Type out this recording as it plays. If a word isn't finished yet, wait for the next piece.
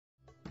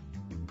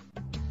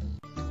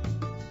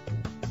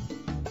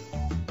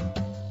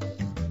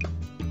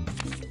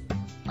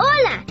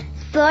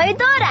soy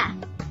Dora.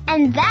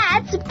 And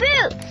that's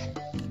Boots.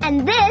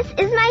 And this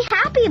is my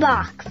happy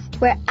box,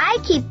 where I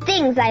keep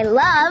things I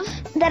love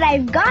that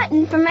I've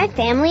gotten from my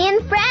family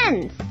and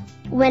friends.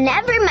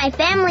 Whenever my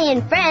family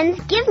and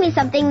friends give me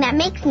something that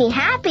makes me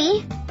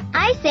happy,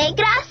 I say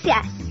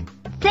gracias.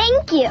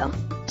 Thank you.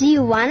 Do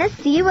you want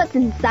to see what's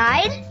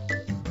inside?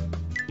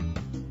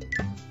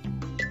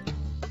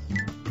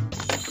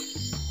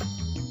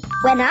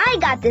 When I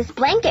got this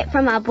blanket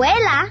from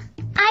Abuela,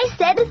 I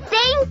said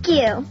thank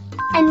you.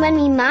 And when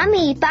mi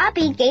mami y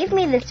papi gave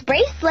me this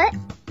bracelet,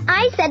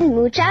 I said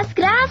muchas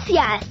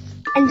gracias.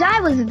 And I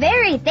was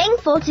very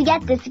thankful to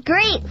get this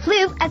great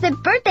flute as a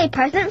birthday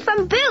present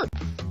from Boots.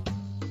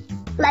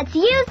 Let's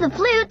use the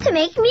flute to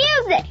make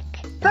music.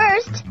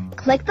 First,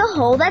 click the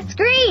hole that's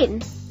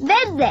green,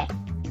 verde.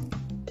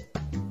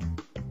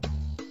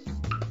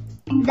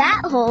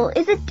 That hole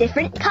is a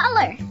different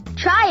color.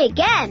 Try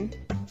again.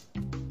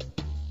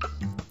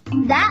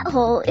 That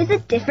hole is a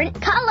different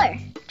color.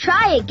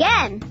 Try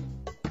again.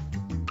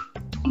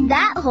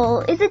 That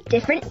hole is a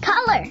different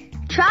color.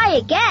 Try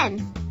again.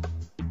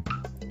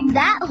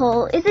 That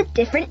hole is a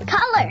different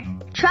color.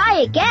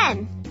 Try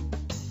again.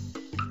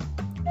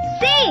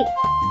 See!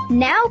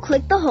 Now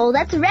click the hole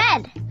that's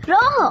red,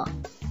 rojo.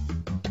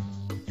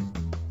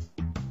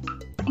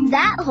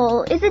 That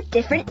hole is a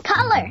different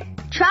color.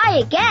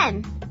 Try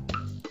again.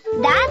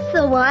 That's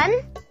the one.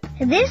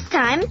 This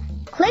time,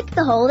 click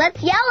the hole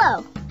that's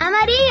yellow,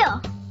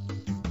 amarillo.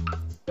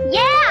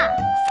 Yeah!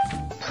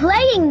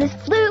 Playing this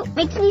flute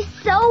makes me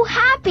so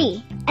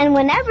happy. And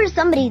whenever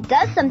somebody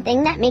does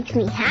something that makes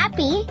me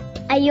happy,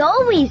 I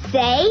always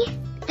say,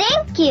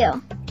 thank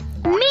you.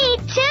 Me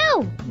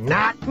too.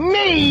 Not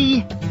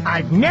me.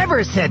 I've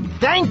never said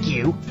thank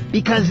you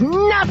because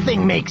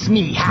nothing makes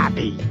me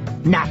happy.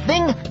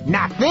 Nothing,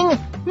 nothing,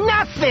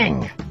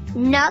 nothing.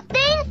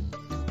 Nothing?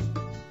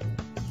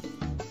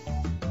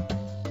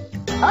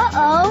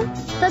 Uh-oh,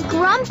 the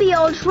grumpy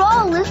old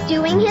troll is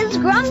doing his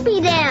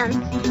grumpy dance.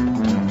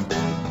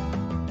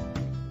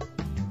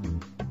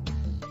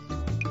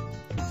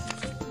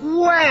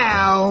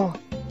 Well,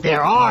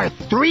 there are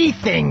 3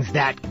 things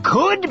that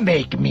could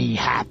make me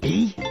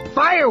happy.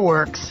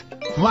 Fireworks,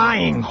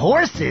 flying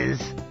horses,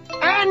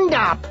 and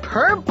a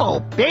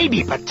purple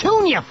baby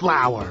petunia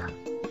flower.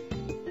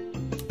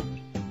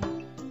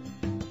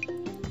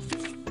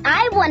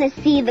 I want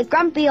to see the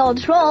grumpy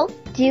old troll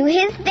do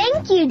his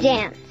thank you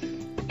dance.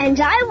 And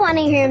I want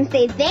to hear him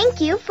say thank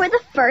you for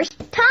the first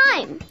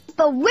time.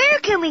 But where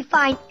can we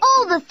find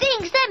all the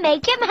things that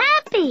make him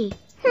happy?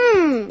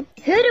 Who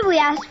do we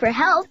ask for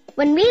help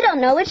when we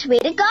don't know which way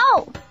to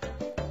go?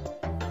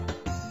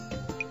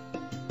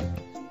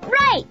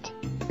 Right!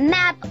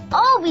 Map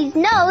always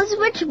knows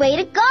which way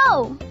to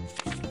go.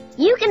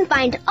 You can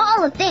find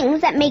all the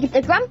things that make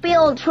the grumpy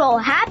old troll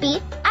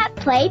happy at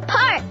Play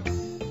Park.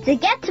 To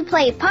get to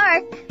Play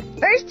Park,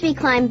 first we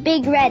climb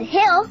Big Red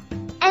Hill,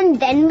 and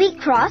then we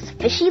cross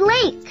Fishy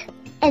Lake.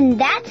 And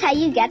that's how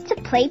you get to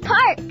Play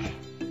Park.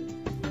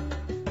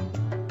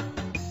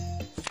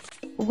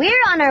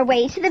 We're on our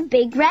way to the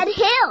Big Red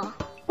Hill.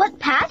 What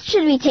path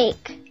should we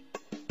take?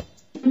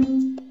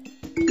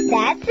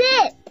 That's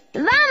it!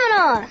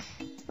 Vámonos!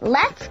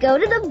 Let's go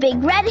to the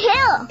Big Red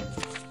Hill.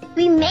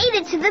 We made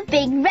it to the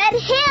Big Red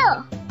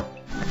Hill.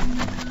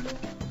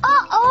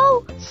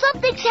 Uh-oh!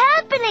 Something's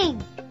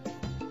happening!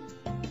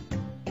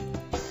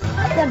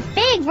 The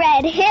Big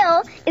Red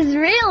Hill is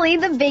really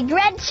the Big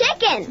Red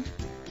Chicken.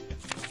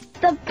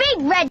 The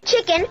Big Red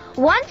Chicken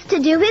wants to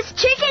do his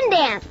chicken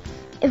dance.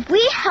 If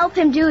we help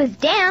him do his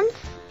dance,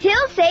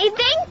 he'll say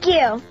thank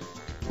you.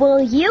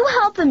 Will you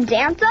help him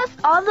dance us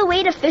all the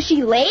way to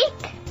Fishy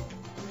Lake?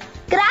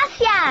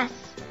 Gracias!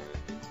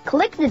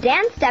 Click the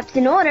dance steps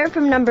in order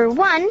from number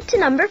 1 to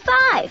number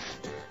 5.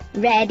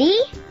 Ready?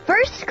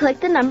 First click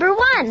the number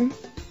 1.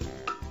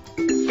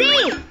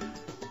 See!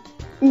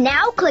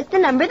 Now click the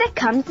number that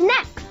comes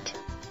next.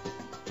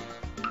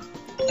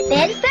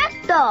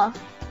 Perfecto!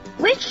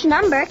 Which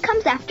number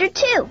comes after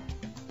 2?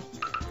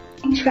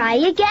 Try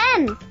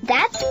again.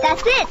 That's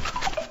it.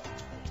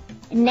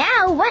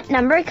 Now what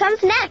number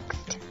comes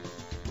next?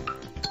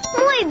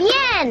 Muy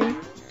bien!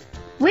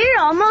 We're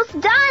almost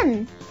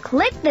done.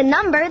 Click the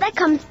number that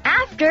comes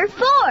after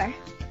 4.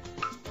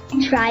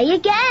 Try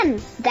again.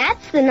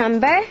 That's the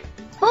number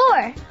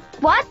 4.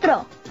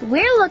 Cuatro.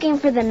 We're looking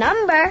for the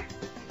number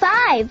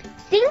 5.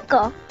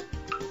 Cinco.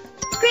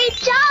 Great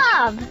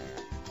job!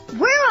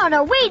 We're on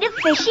our way to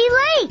Fishy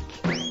Lake.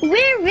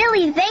 We're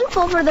really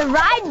thankful for the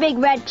ride, Big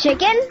Red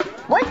Chicken.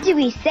 What do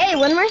we say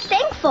when we're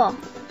thankful?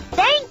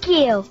 Thank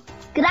you.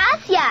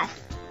 Gracias.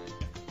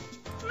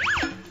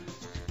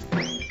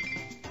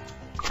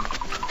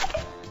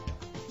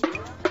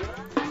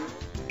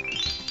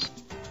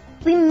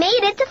 We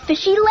made it to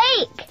Fishy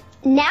Lake.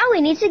 Now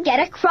we need to get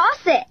across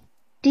it.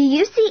 Do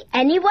you see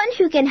anyone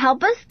who can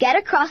help us get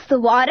across the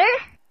water?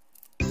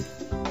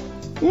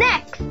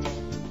 Next.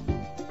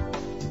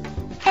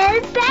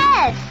 El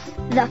pez.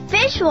 The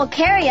fish will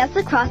carry us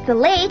across the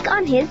lake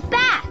on his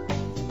back.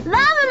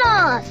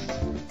 Vámonos!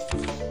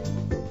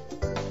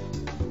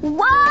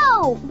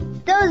 Whoa!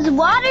 Those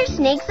water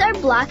snakes are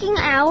blocking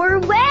our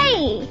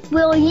way.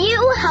 Will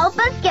you help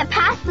us get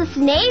past the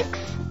snakes?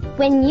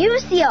 When you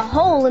see a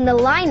hole in the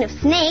line of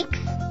snakes,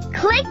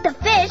 click the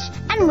fish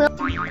and we'll...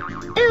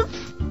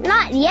 Oops,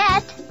 not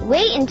yet.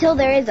 Wait until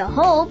there is a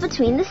hole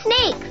between the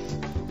snakes.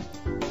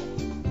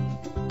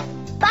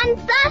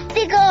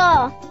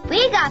 Fantastico!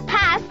 We got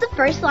past the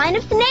first line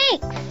of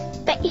snakes.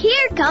 But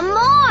here come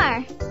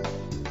more.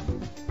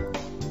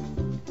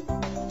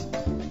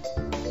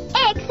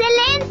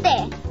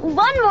 Excelente!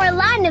 One more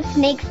line of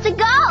snakes to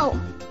go.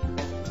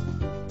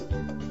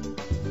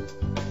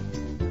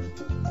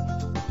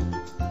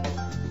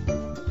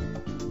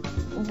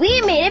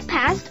 We made it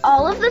past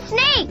all of the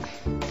snakes.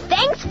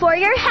 Thanks for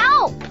your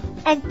help.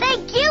 And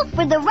thank you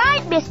for the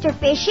ride, Mr.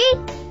 Fishy.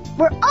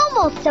 We're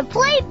almost to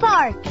Play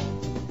Park.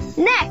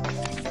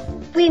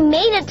 Next, we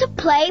made it to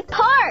Play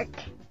Park.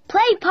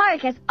 Play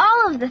Park has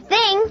all of the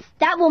things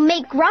that will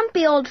make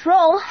Grumpy Old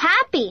Troll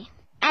happy.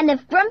 And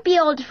if Grumpy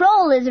Old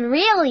Troll is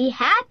really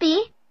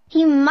happy,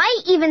 he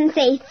might even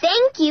say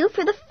thank you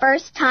for the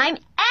first time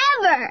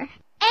ever.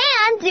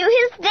 And do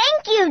his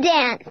thank you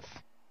dance.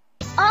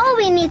 All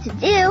we need to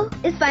do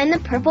is find the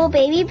purple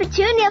baby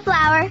petunia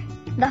flower.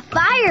 The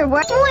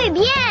firework. Muy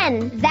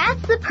bien!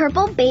 That's the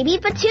purple baby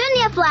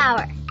petunia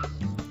flower.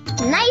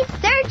 Nice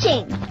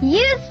searching.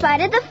 You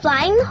spotted the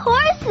flying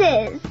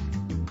horses.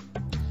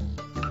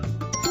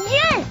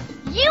 Yes!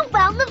 You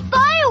found the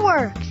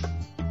fireworks!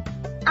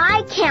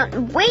 I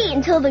can't wait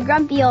until the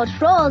grumpy old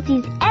troll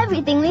sees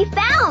everything we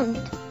found.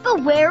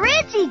 But where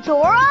is he,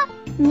 Dora?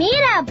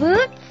 Mira,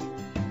 Boots.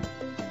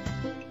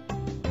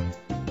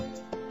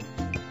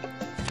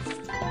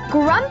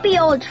 Grumpy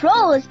Old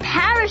Troll is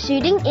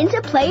parachuting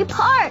into Play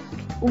Park.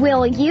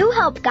 Will you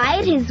help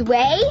guide his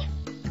way?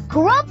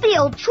 Grumpy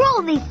Old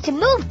Troll needs to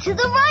move to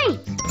the right.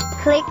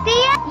 Click the...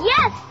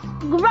 Yes!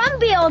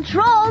 Grumpy Old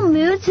Troll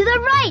moved to the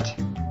right.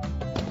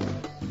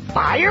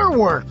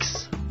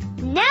 Fireworks!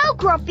 Now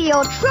Grumpy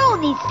Old Troll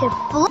needs to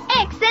fly.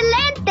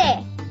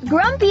 Excelente!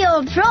 Grumpy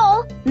Old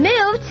Troll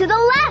moved to the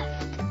left.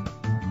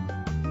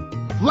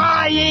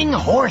 Flying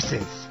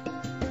horses!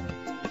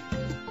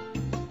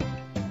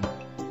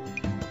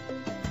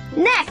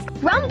 Next,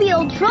 Grumpy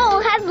Old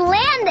Troll has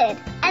landed.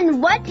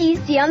 And what do you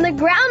see on the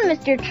ground,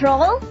 Mr.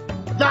 Troll?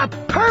 The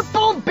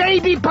purple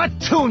baby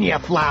petunia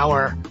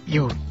flower!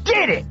 You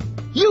did it!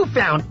 You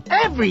found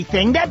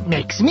everything that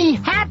makes me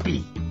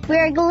happy!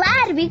 We're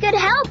glad we could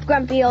help,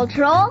 Grumpy Old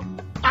Troll.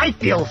 I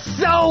feel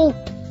so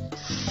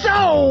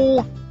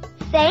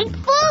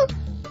thankful?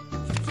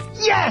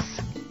 Yes!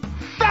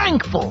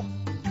 Thankful!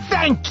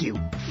 Thank you!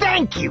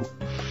 Thank you!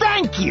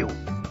 Thank you!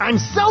 I'm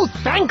so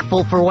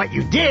thankful for what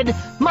you did,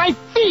 my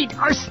feet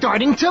are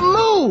starting to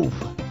move!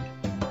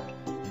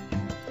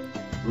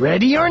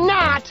 Ready or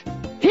not,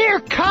 here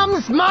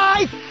comes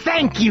my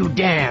thank you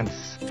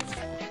dance!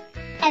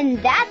 And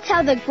that's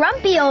how the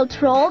Grumpy Old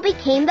Troll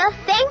became the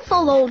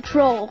Thankful Old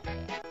Troll.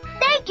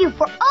 Thank you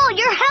for all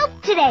your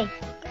help today.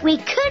 We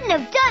couldn't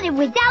have done it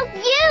without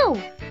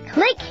you.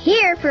 Click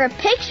here for a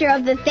picture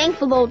of the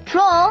Thankful Old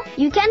Troll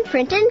you can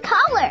print in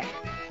color.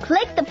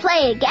 Click the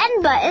Play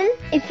Again button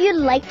if you'd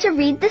like to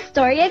read the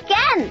story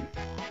again.